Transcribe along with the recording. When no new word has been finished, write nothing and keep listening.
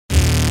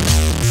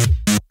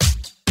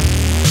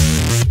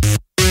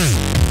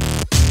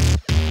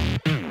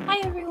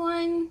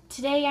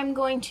I'm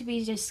going to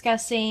be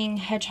discussing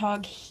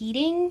hedgehog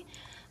heating.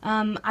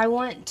 I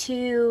want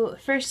to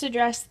first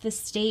address the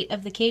state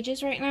of the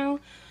cages right now.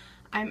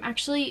 I'm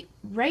actually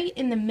right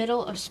in the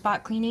middle of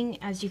spot cleaning.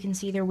 As you can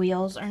see, their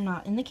wheels are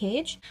not in the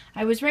cage.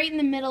 I was right in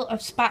the middle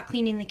of spot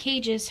cleaning the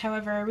cages,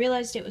 however, I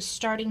realized it was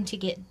starting to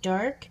get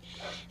dark,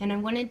 and I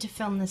wanted to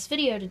film this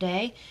video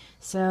today,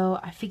 so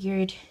I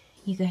figured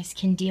you guys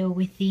can deal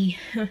with the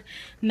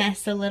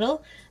mess a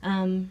little.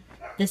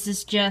 This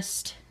is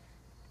just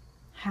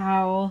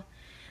how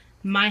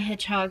my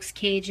hedgehog's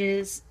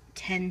cages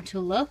tend to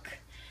look.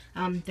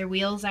 Their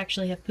wheels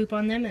actually have poop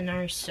on them and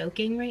are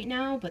soaking right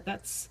now, but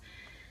that's,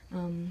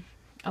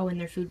 oh, and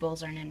their food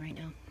bowls aren't in right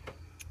now.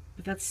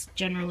 But that's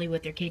generally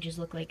what their cages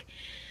look like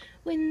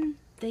when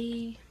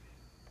they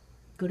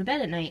go to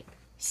bed at night.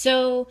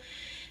 So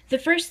the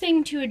first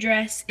thing to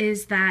address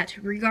is that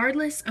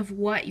regardless of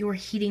what your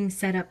heating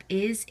setup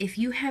is, if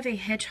you have a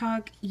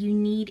hedgehog, you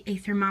need a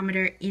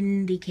thermometer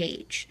in the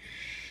cage.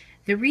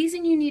 The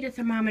reason you need a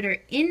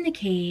thermometer in the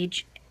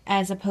cage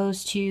as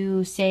opposed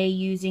to, say,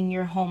 using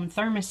your home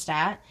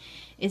thermostat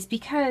is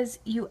because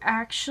you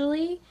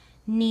actually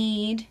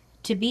need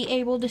to be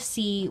able to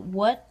see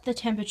what the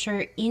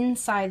temperature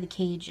inside the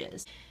cage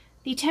is.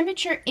 The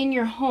temperature in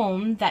your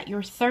home that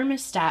your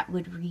thermostat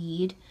would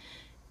read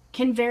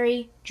can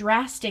vary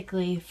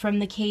drastically from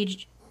the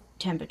cage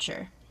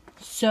temperature.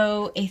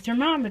 So a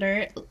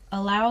thermometer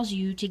allows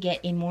you to get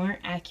a more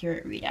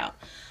accurate readout.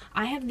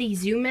 I have the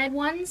ZoomEd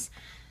ones.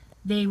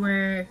 They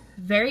were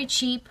very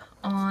cheap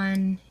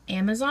on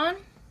Amazon.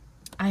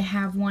 I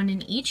have one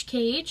in each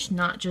cage,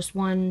 not just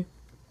one,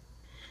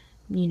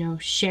 you know,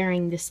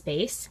 sharing the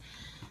space.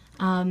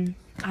 I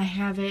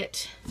have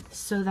it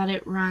so that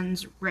it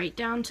runs right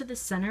down to the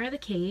center of the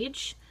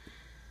cage,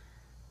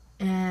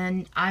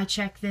 and I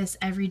check this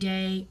every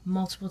day,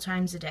 multiple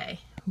times a day.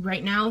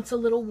 Right now it's a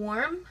little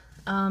warm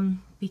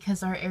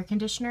because our air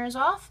conditioner is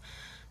off,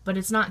 but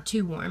it's not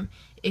too warm.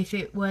 If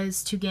it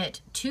was to get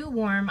too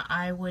warm,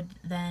 I would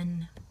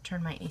then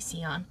turn my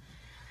AC on.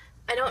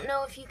 I don't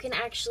know if you can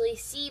actually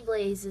see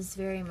Blaze's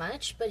very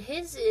much, but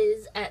his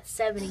is at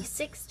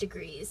 76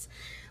 degrees,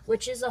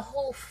 which is a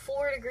whole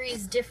 4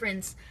 degrees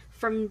difference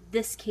from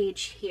this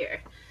cage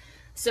here.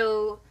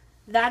 So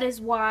that is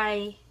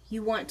why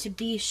you want to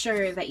be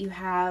sure that you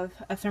have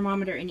a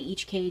thermometer in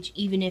each cage,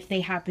 even if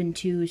they happen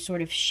to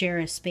sort of share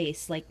a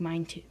space like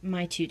my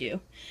two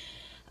do.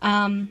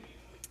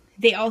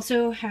 They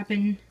also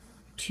happen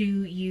to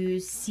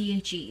use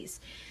CHEs.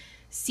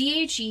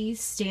 CHEs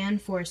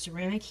stand for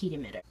ceramic heat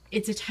emitter.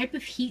 It's a type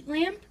of heat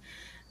lamp,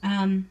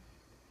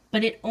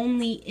 but it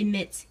only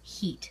emits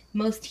heat.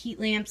 Most heat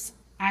lamps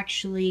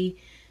actually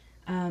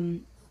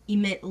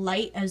emit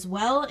light as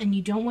well, and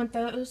you don't want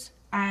those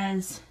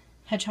as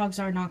hedgehogs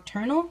are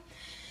nocturnal.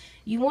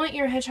 You want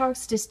your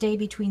hedgehogs to stay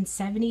between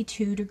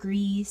 72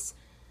 degrees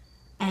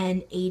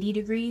and 80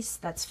 degrees.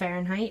 That's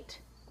Fahrenheit.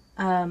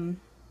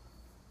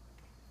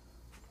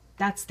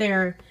 That's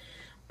their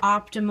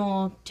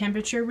optimal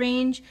temperature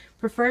range.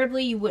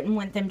 Preferably, you wouldn't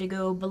want them to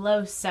go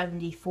below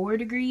 74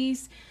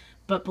 degrees,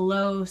 but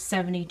below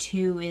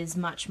 72 is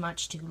much,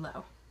 much too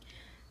low.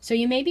 So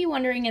you may be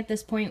wondering at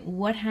this point,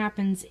 what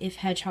happens if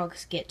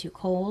hedgehogs get too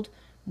cold?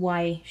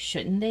 Why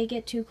shouldn't they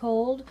get too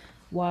cold?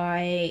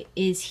 Why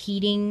is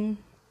heating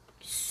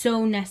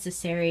so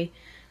necessary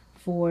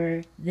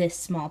for this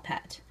small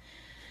pet?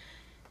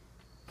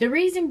 The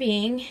reason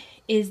being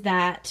is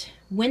that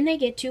when they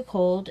get too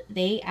cold,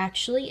 they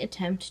actually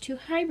attempt to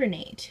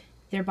hibernate.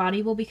 Their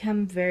body will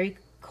become very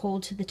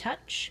cold to the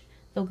touch.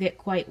 They'll get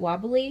quite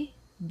wobbly.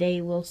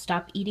 They will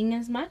stop eating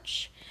as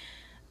much.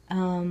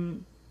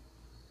 And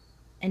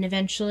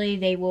eventually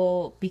they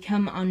will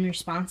become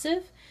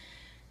unresponsive.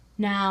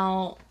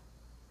 Now,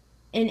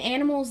 in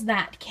animals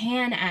that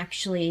can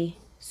actually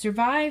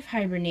survive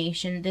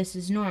hibernation, this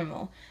is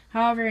normal.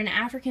 However, in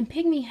African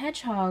pygmy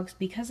hedgehogs,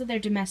 because of their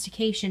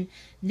domestication,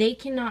 they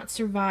cannot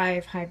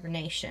survive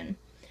hibernation.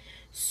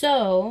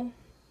 So,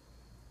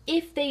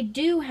 if they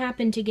do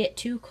happen to get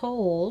too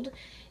cold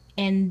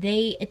and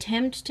they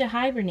attempt to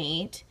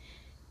hibernate,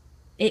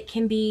 it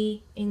can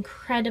be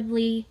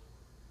incredibly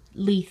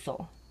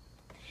lethal.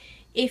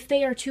 If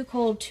they are too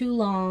cold too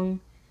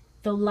long,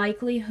 the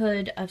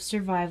likelihood of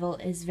survival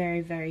is very,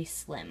 very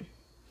slim.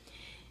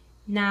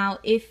 Now,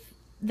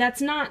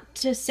 that's not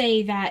to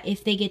say that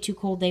if they get too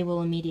cold, they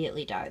will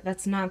immediately die.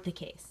 That's not the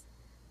case.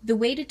 The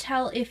way to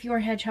tell if your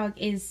hedgehog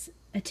is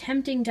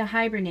attempting to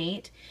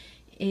hibernate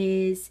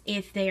is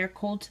if they are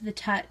cold to the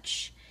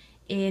touch,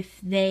 if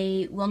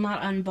they will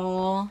not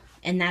unball,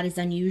 and that is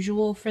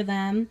unusual for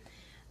them,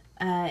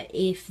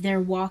 if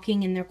they're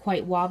walking and they're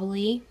quite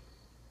wobbly.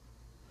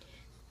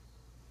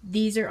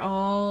 These are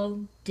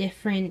all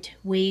different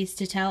ways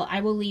to tell. I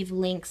will leave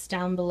links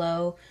down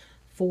below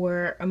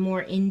for a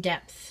more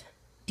in-depth,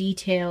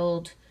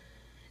 detailed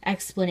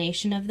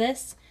explanation of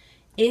this.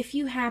 If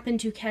you happen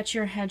to catch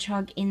your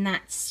hedgehog in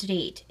that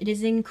state, it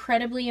is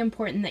incredibly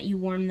important that you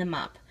warm them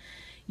up.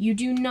 You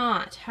do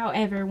not,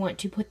 however, want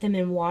to put them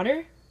in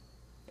water.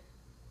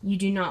 You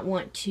do not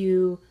want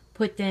to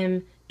put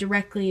them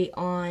directly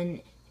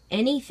on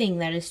anything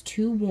that is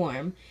too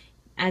warm,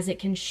 as it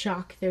can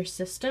shock their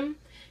system,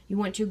 you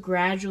want to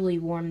gradually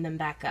warm them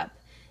back up.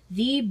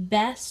 The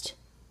best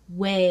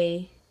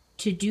way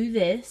to do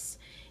this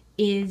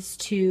is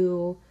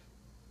to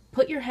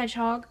put your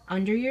hedgehog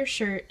under your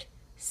shirt,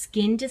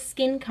 skin to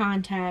skin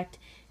contact,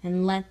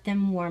 and let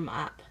them warm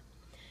up.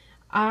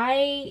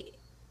 I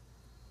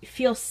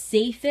feel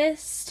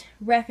safest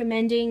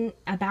recommending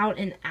about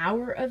an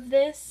hour of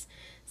this.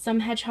 Some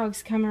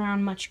hedgehogs come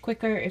around much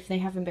quicker if they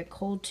haven't been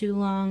cold too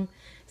long.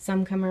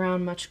 Some come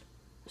around much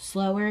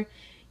slower.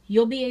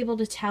 You'll be able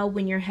to tell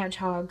when your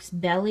hedgehog's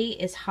belly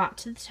is hot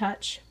to the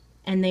touch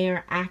and they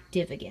are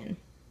active again.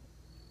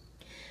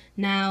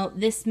 Now,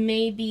 this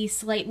may be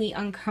slightly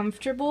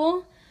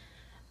uncomfortable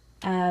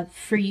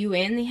for you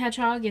and the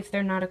hedgehog if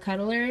they're not a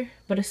cuddler,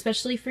 but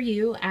especially for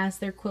you, as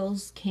their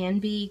quills can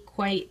be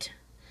quite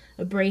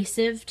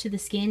abrasive to the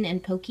skin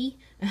and pokey.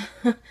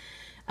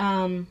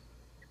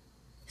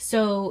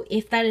 So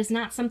if that is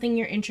not something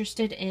you're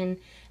interested in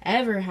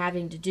ever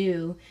having to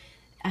do,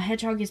 a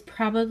hedgehog is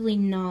probably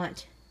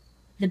not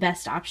the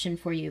best option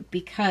for you,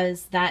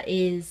 because that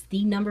is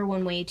the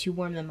 #1 way to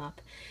warm them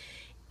up.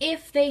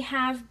 If they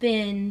have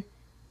been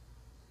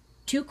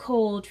too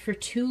cold for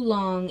too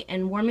long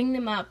and warming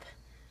them up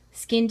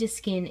skin to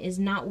skin is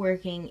not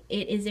working,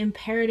 it is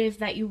imperative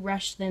that you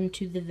rush them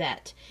to the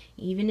vet,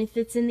 even if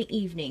it's in the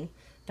evening.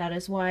 That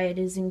is why it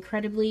is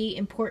incredibly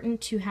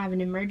important to have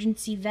an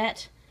emergency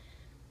vet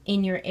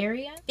in your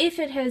area. If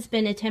it has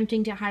been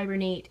attempting to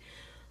hibernate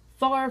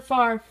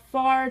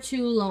far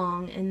too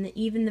long and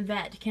even the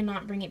vet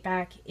cannot bring it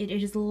back, it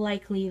is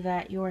likely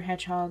that your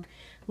hedgehog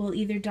will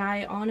either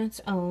die on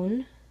its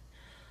own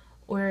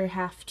or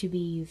have to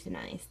be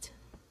euthanized,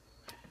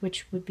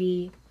 which would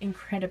be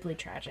incredibly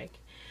tragic.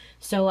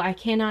 So I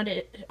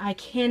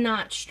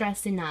cannot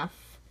stress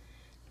enough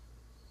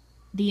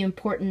the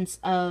importance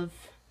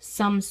of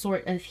some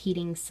sort of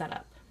heating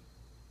setup.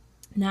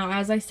 Now,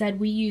 as I said,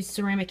 we use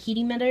ceramic heat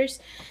emitters.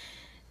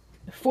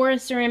 For a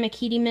ceramic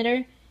heat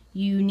emitter,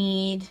 you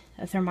need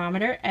a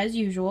thermometer, as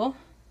usual.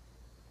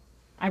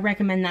 I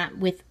recommend that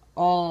with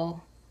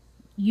all.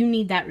 You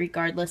need that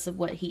regardless of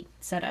what heat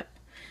setup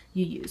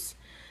you use.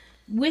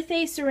 With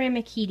a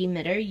ceramic heat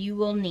emitter, you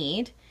will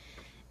need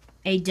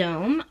a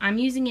dome. I'm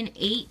using an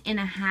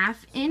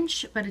 8.5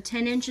 inch, but a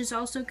 10 inch is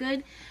also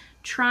good.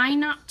 Try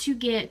not to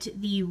get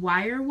the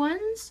wire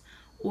ones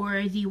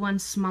or the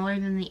ones smaller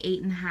than the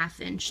 8.5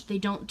 inch. They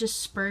don't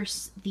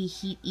disperse the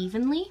heat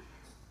evenly.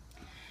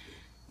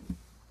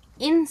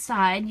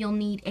 Inside, you'll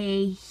need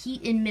a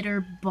heat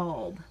emitter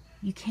bulb.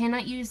 You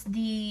cannot use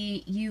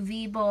the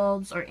UV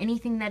bulbs or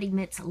anything that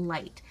emits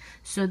light.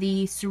 So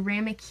the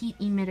ceramic heat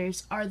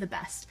emitters are the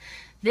best.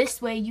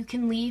 This way you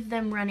can leave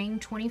them running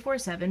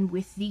 24/7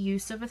 with the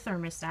use of a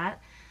thermostat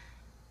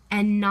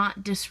and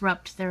not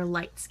disrupt their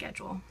light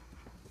schedule.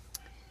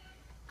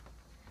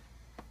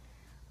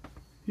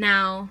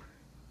 Now,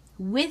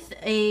 with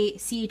a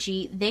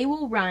CHE, they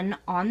will run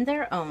on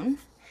their own.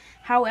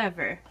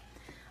 However,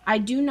 I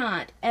do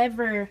not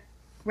ever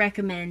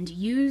recommend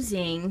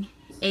using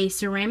a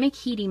ceramic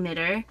heat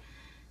emitter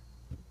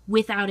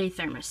without a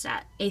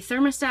thermostat. A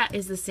thermostat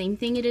is the same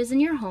thing it is in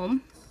your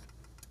home.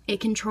 It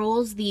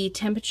controls the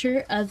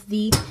temperature of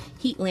the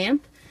heat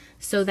lamp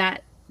so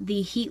that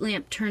the heat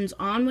lamp turns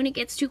on when it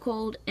gets too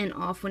cold and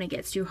off when it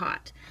gets too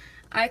hot.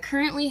 I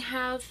currently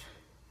have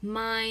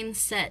mine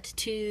set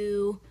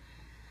to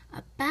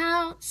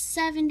about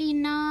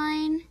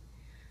 79,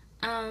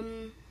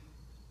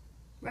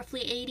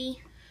 roughly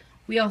 80.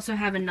 We also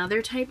have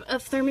another type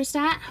of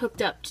thermostat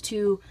hooked up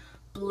to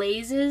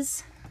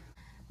Blazes.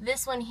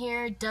 This one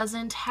here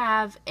doesn't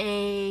have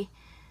a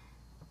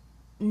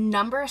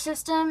number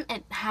system,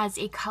 it has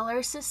a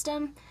color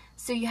system,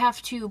 so you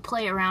have to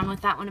play around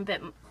with that one a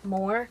bit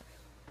more.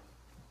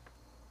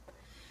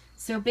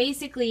 So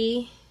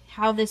basically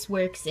how this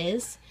works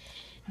is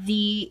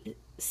the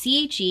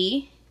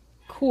CHE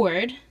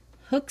cord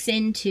hooks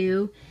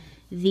into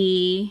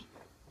the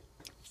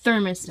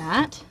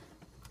thermostat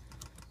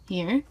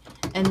here,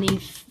 and the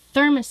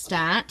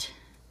thermostat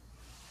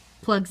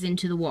plugs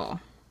into the wall.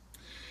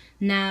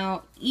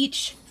 Now,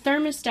 each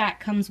thermostat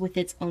comes with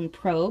its own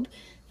probe.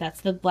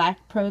 That's the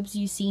black probes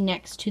you see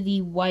next to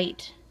the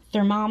white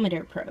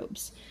thermometer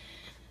probes.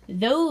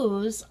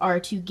 Those are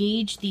to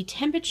gauge the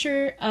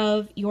temperature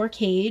of your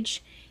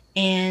cage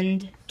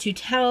and to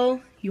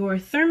tell your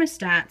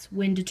thermostats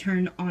when to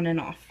turn on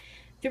and off.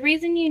 The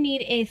reason you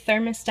need a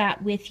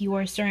thermostat with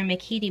your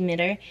ceramic heat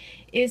emitter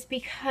is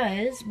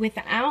because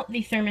without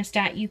the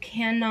thermostat you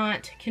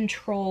cannot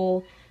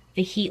control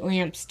the heat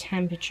lamp's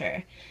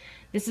temperature.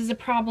 This is a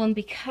problem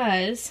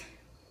because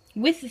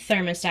with the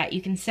thermostat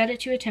you can set it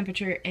to a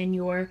temperature and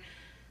your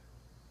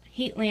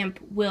heat lamp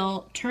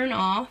will turn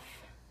off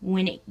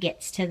when it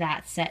gets to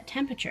that set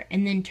temperature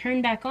and then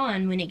turn back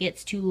on when it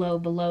gets too low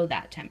below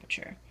that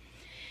temperature.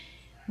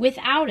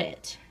 Without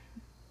it,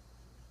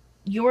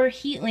 your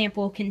heat lamp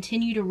will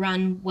continue to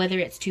run whether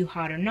it's too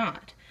hot or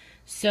not.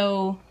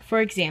 So, for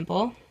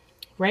example,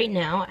 right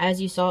now, as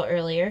you saw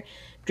earlier,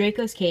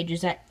 Draco's cage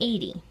is at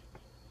 80.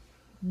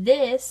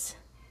 this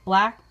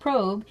black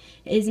probe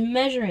is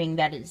measuring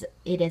that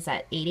it is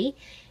at 80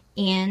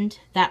 and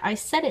that I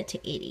set it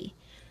to 80.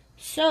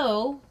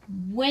 So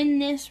when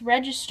this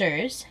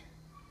registers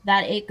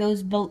that it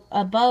goes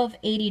above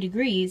 80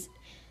 degrees,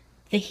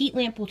 the heat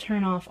lamp will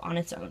turn off on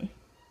its own.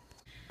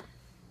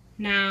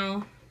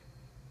 Now,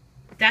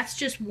 that's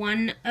just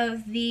one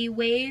of the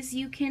ways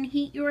you can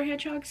heat your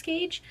hedgehog's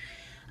cage.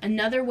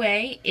 Another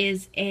way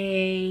is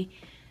a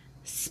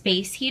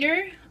space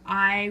heater.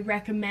 I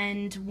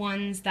recommend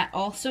ones that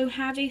also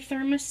have a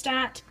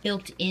thermostat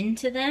built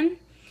into them.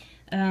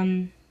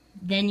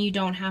 Then you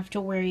don't have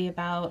to worry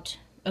about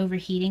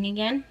overheating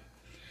again.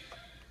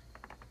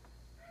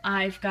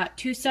 I've got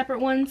two separate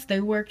ones. They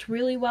worked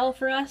really well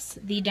for us.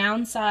 The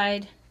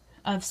downside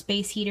of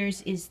space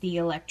heaters is the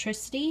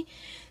electricity.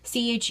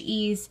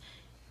 CHEs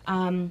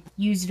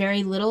use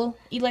very little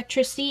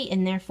electricity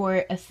and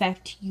therefore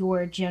affect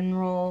your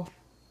general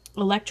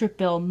electric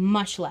bill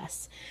much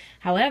less.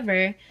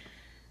 However,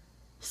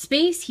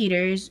 space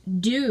heaters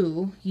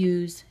do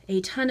use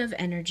a ton of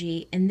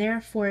energy and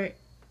therefore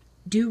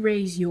do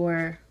raise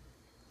your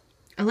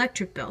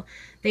electric bill.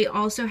 They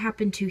also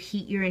happen to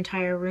heat your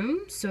entire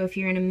room. So if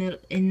you're in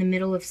the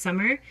middle of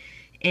summer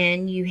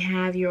and you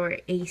have your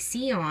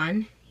AC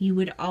on, you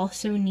would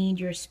also need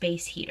your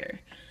space heater.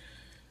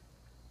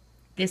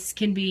 This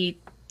can be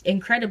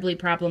incredibly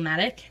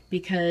problematic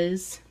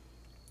because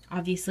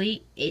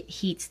obviously it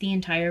heats the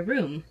entire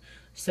room.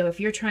 So if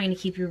you're trying to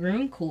keep your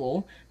room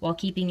cool while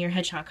keeping your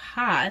hedgehog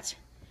hot,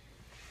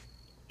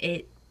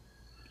 it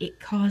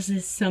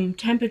causes some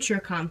temperature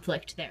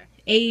conflict there.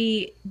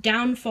 A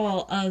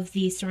downfall of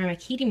the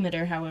ceramic heating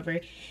emitter,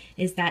 however,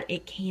 is that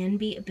it can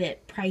be a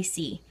bit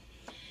pricey.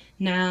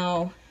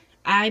 Now,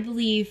 I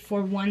believe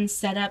for one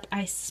setup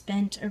I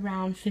spent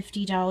around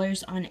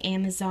 $50 on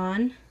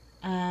Amazon.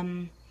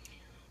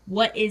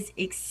 What is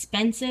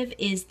expensive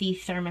is the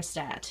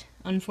thermostat,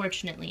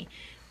 unfortunately,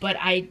 but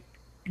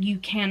you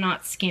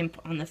cannot skimp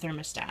on the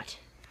thermostat.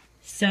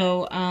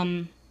 So,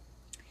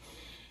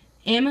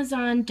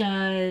 Amazon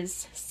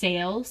does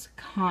sales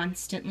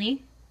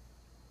constantly.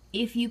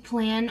 If you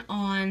plan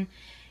on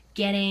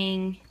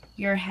getting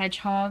your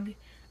hedgehog,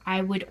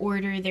 I would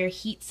order their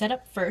heat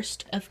setup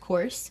first, of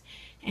course,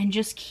 and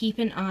just keep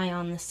an eye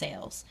on the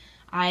sales.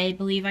 I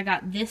believe I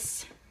got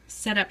this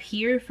setup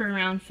here for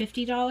around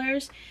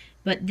 $50,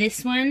 but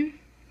this one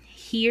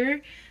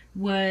here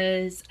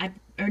was,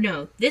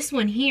 this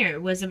one here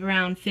was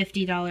around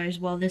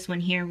 $50, while this one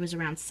here was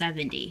around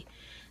 $70.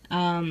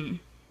 And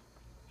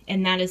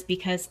that is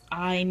because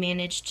I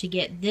managed to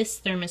get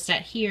this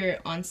thermostat here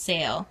on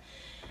sale,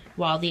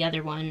 while the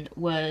other one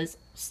was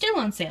still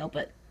on sale,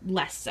 but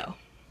less so.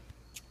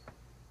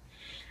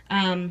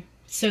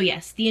 So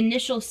yes, the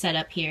initial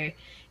setup here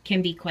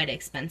can be quite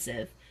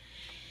expensive.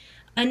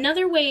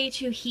 Another way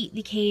to heat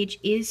the cage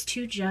is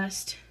to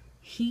just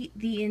heat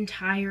the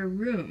entire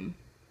room.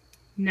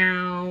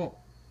 Now,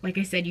 like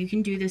I said, you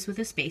can do this with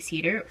a space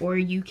heater, or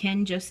you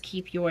can just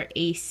keep your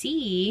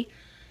AC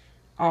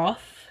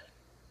off.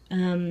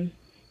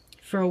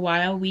 For a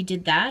while we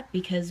did that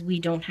because we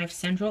don't have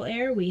central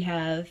air. We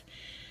have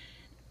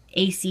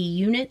AC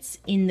units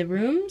in the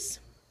rooms.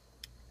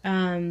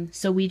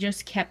 So we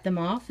just kept them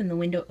off and the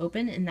window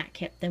open, and that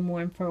kept them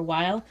warm for a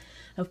while.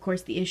 Of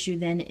course, the issue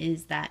then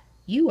is that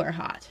you are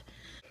hot.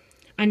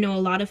 I know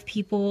a lot of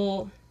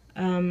people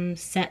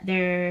set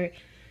their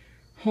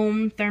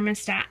home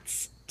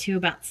thermostats to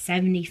about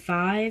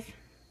 75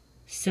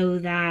 so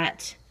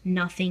that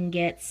nothing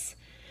gets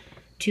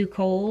too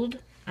cold.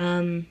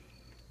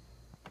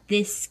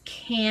 This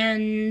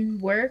can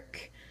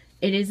work.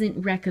 It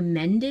isn't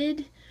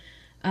recommended.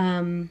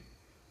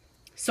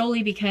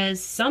 Solely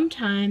because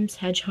sometimes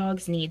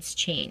hedgehogs needs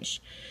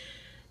change.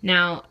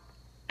 Now,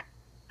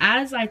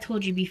 as I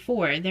told you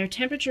before, their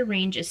temperature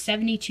range is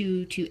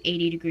 72 to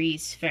 80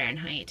 degrees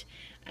Fahrenheit.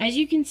 As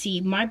you can see,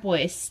 my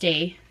boys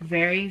stay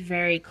very,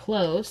 very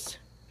close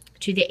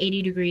to the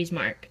 80 degrees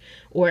mark,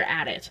 or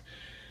at it.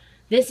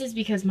 This is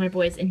because my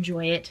boys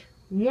enjoy it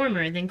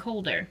warmer than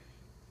colder.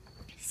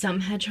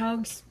 Some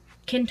hedgehogs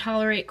can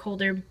tolerate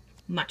colder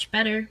much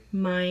better.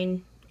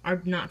 Mine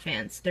are not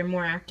fans. They're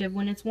more active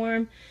when it's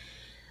warm.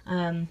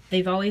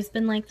 They've always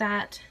been like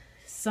that.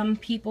 Some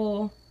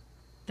people,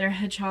 their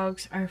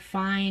hedgehogs are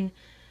fine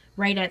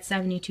right at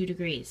 72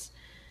 degrees.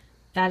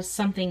 That's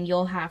something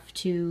you'll have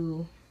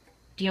to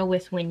deal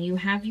with when you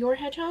have your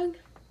hedgehog.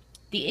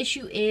 The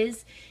issue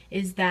is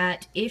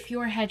that if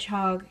your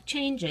hedgehog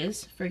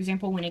changes, for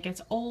example, when it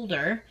gets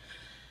older,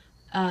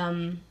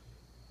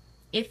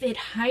 if it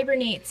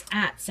hibernates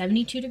at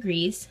 72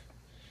 degrees,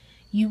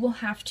 you will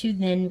have to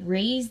then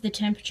raise the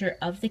temperature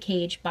of the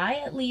cage by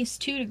at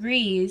least 2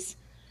 degrees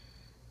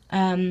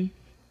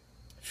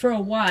for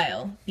a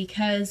while,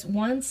 because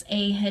once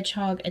a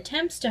hedgehog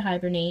attempts to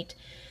hibernate,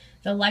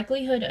 the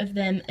likelihood of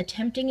them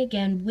attempting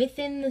again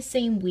within the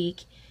same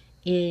week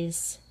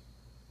is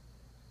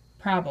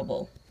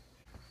probable.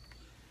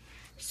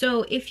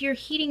 So if you're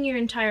heating your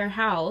entire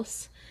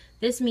house,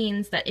 This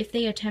means that if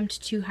they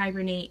attempt to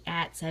hibernate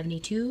at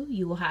 72,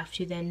 you will have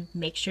to then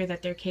make sure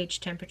that their cage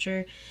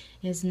temperature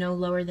is no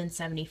lower than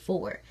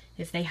 74.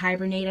 If they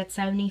hibernate at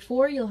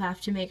 74, you'll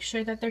have to make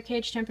sure that their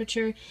cage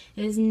temperature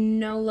is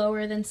no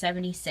lower than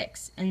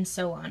 76, and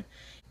so on.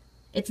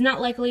 It's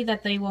not likely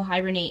that they will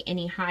hibernate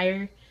any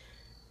higher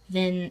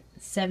than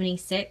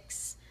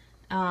 76.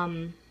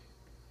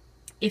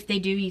 If they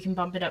do, you can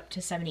bump it up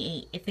to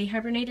 78. If they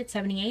hibernate at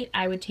 78,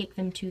 I would take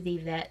them to the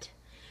vet,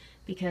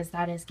 because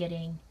that is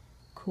getting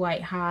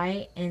quite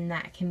high, and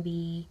that can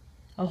be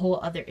a whole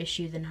other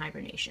issue than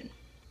hibernation.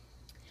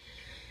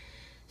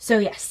 So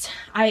yes,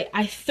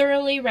 I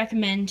thoroughly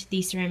recommend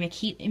the ceramic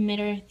heat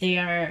emitter. They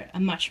are a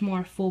much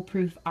more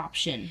foolproof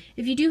option.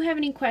 If you do have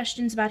any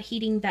questions about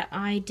heating that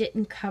I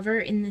didn't cover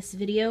in this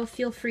video,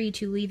 feel free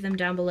to leave them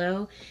down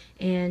below,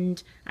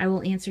 and I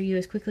will answer you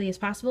as quickly as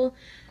possible.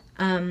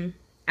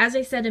 As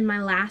I said in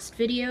my last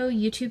video,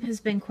 YouTube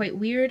has been quite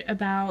weird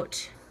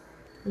about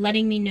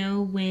letting me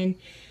know when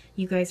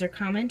you guys are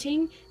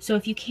commenting. So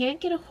if you can't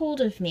get a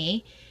hold of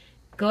me,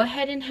 go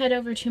ahead and head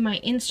over to my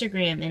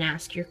Instagram and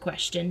ask your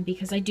question,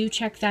 because I do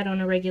check that on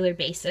a regular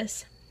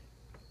basis.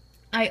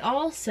 I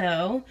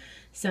also,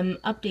 some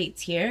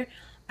updates here,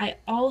 I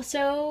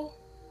also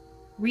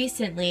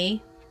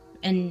recently,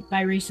 and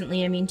by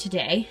recently I mean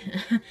today,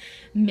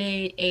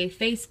 made a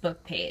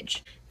Facebook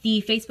page.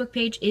 The Facebook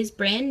page is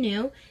brand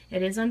new.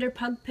 It is under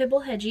Pug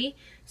Pibble Hedgie,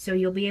 so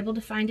you'll be able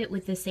to find it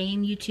with the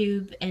same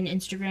YouTube and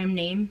Instagram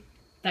name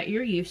that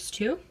you're used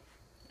to.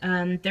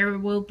 There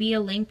will be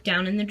a link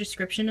down in the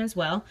description as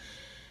well.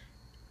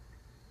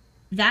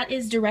 That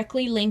is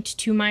directly linked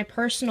to my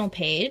personal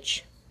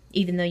page,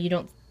 even though you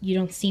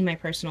don't see my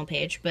personal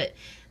page, but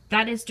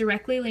that is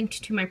directly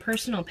linked to my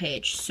personal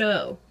page.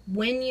 So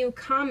when you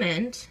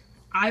comment,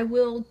 I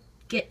will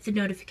get the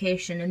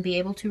notification and be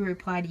able to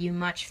reply to you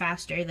much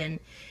faster than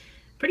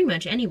pretty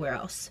much anywhere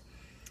else.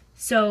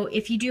 So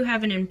if you do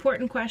have an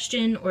important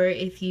question, or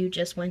if you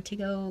just want to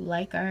go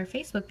like our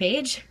Facebook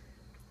page,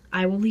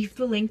 I will leave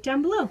the link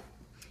down below.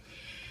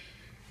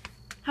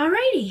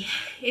 Alrighty,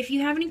 if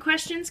you have any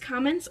questions,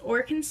 comments,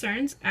 or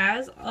concerns,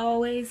 as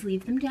always,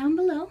 leave them down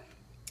below.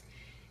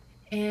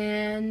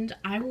 And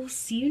I will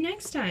see you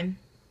next time.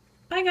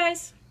 Bye,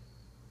 guys.